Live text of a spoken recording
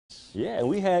Yeah, and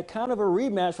we had kind of a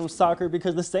rematch from soccer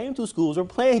because the same two schools are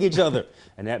playing each other.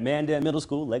 And at Mandan Middle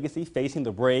School, Legacy facing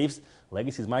the Braves.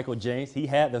 Legacy's Michael James, he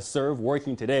had the serve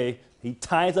working today. He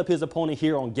ties up his opponent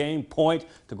here on game point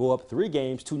to go up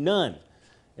 3-0.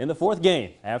 In the fourth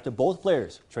game, after both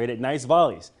players traded nice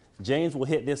volleys, James will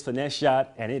hit this finesse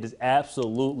shot, and it is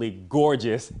absolutely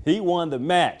gorgeous. He won the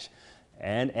match.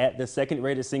 And at the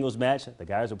second-rated singles match, the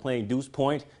guys are playing deuce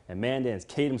point, and Mandan's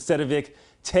Kadem Sedovic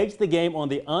takes the game on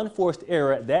the unforced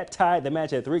error that tied the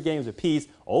match at 3 games apiece.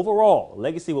 Overall,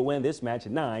 Legacy will win this match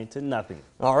 9-0.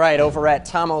 All right, over at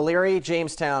Tom O'Leary,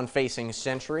 Jamestown facing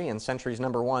Century, and Century's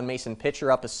 #1 Mason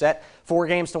Pitcher up a set,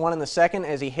 4-1 in the second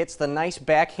as he hits the nice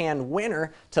backhand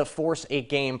winner to force a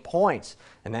game point.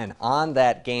 And then on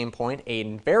that game point, a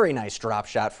very nice drop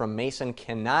shot from Mason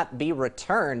cannot be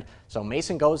returned, so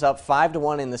Mason goes up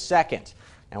 5-1 in the second.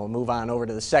 Now we'll move on over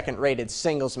to the second-rated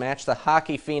singles match. The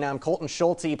hockey phenom Colton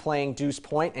Schulte playing deuce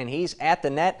point, and he's at the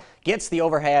net, gets the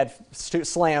overhead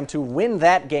slam to win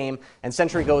that game, and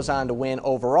Century goes on to win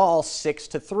overall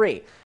 6-3.